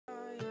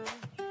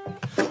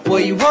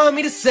What you want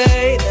me to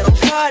say? That I'm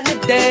caught in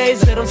the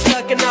days, that I'm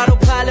stuck in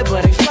autopilot,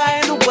 but I'm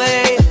flying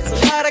away. There's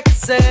a lot I can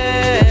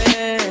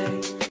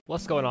say.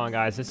 What's going on,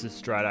 guys? This is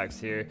Stridox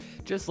here.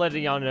 Just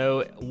letting y'all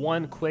know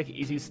one quick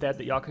easy step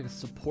that y'all can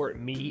support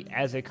me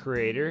as a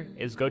creator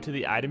is go to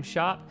the item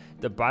shop,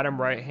 the bottom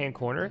right hand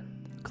corner,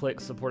 click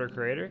support a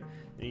creator,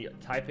 and you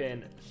type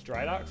in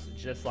Stridox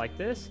just like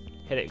this,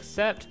 hit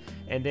accept,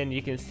 and then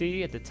you can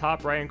see at the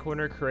top right hand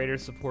corner creator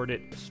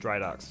supported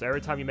Stridox. So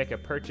every time you make a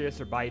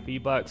purchase or buy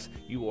V-Bucks,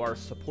 you are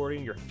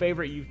supporting your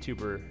favorite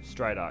YouTuber,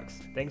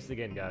 Stridox. Thanks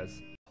again, guys.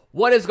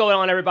 What is going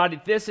on, everybody?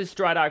 This is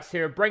Stridox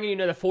here, bringing you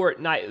another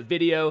Fortnite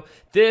video.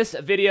 This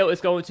video is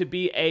going to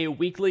be a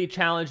weekly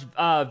challenge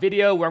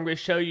video where I'm going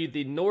to show you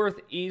the north,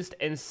 east,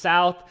 and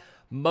south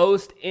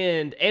most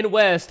end and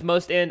west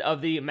most end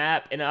of the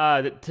map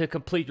and to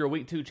complete your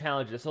week 2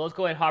 challenges. So let's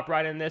go ahead and hop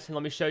right in this and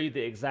let me show you the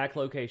exact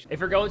location.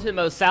 If you're going to the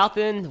most south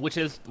end, which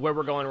is where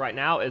we're going right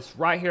now, it's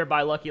right here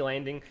by Lucky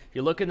Landing. If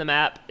you look in the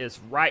map, it's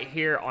right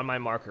here on my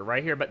marker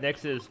right here, but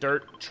next to this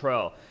dirt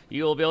trail.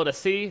 You'll be able to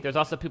see there's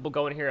also people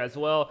going here as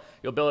well.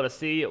 You'll be able to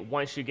see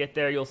once you get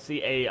there, you'll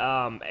see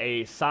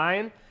a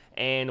sign,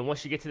 and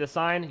once you get to the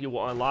sign, you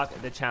will unlock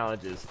the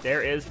challenges.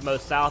 There is the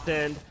most south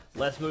end.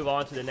 Let's move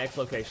on to the next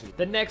location.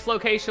 The next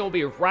location will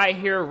be right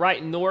here,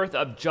 right north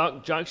of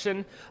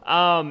Junction. It's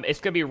going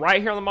to be right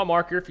here on my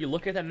marker. If you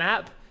look at the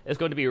map, it's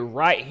going to be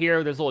right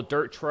here. There's a little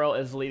dirt trail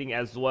is leading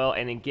as well.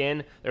 And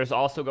again, there's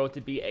also going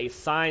to be a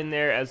sign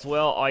there as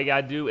well. All you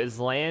got to do is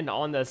land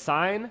on the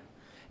sign,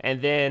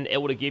 and then it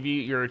will give you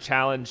your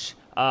challenge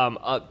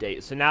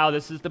update. So now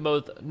this is the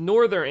most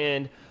northern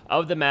end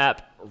of the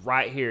map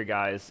right here,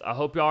 guys. I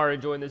hope y'all are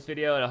enjoying this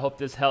video, and I hope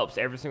this helps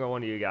every single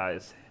one of you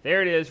guys.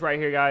 There it is right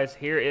here, guys.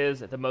 Here is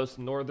the most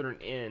northern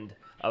end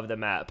of the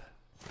map.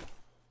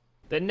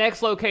 The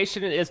next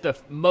location is the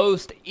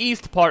most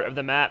east part of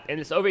the map, and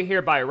it's over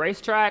here by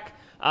racetrack,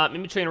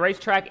 in between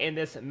racetrack and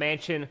this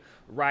mansion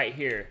right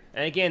here.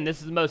 And again, this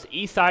is the most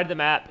east side of the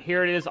map.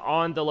 Here it is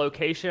on the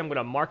location. I'm going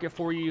to mark it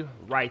for you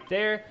right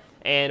there.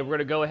 And we're going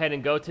to go ahead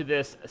and go to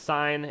this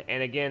sign.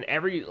 And again,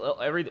 every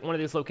one of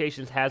these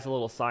locations has a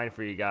little sign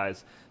for you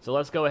guys. So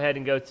let's go ahead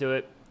and go to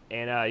it.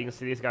 And you can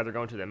see these guys are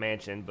going to the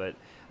mansion. But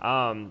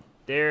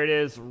there it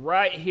is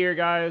right here,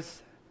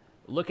 guys.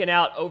 Looking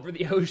out over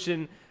the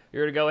ocean.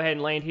 You're going to go ahead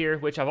and land here,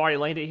 which I've already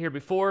landed here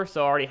before.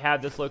 So I already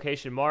have this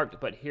location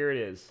marked. But here it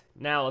is.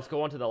 Now let's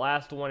go on to the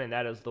last one, and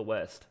that is the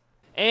west.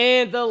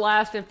 And the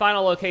last and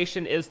final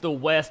location is the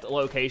west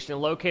location,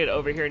 located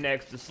over here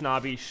next to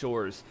Snobby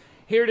Shores.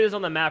 Here it is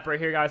on the map right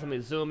here, guys. Let me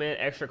zoom in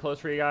extra close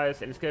for you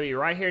guys. And it's going to be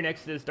right here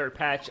next to this dirt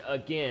patch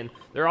again.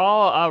 They're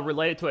all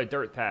related to a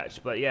dirt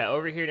patch. But yeah,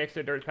 over here next to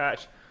the dirt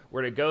patch,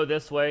 we're going to go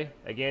this way.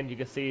 Again, you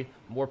can see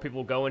more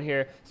people going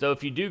here. So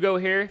if you do go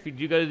here, if you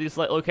do go to these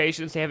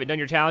locations, they haven't done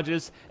your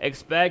challenges,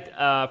 expect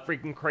a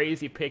freaking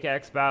crazy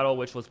pickaxe battle,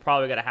 which was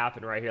probably going to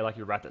happen right here like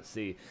you're about to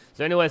see.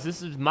 So anyways,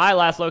 this is my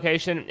last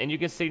location. And you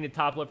can see in the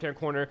top left-hand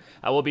corner,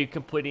 I will be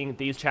completing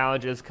these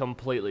challenges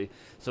completely.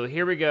 So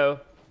here we go.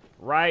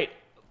 Right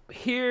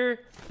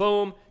here,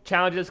 boom,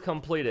 challenges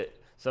completed.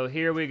 So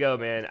here we go,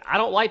 man. I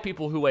don't like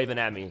people who waving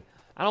at me.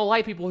 I don't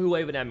like people who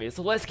waving at me.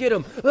 So let's get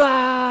them.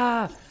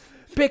 Ah,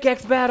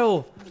 pickaxe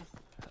battle.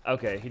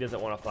 Okay, he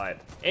doesn't want to fight.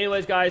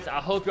 Anyways, guys,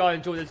 I hope y'all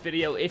enjoyed this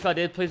video. If I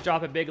did, please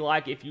drop a big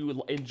like if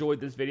you enjoyed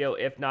this video.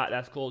 If not,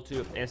 that's cool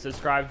too. And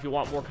subscribe if you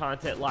want more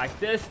content like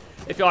this.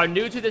 If y'all are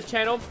new to this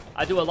channel,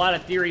 I do a lot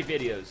of theory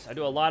videos. I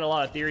do a lot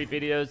of theory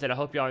videos, and I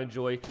hope y'all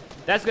enjoy.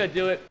 That's gonna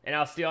do it, and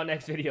I'll see y'all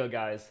next video,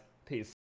 guys. Peace.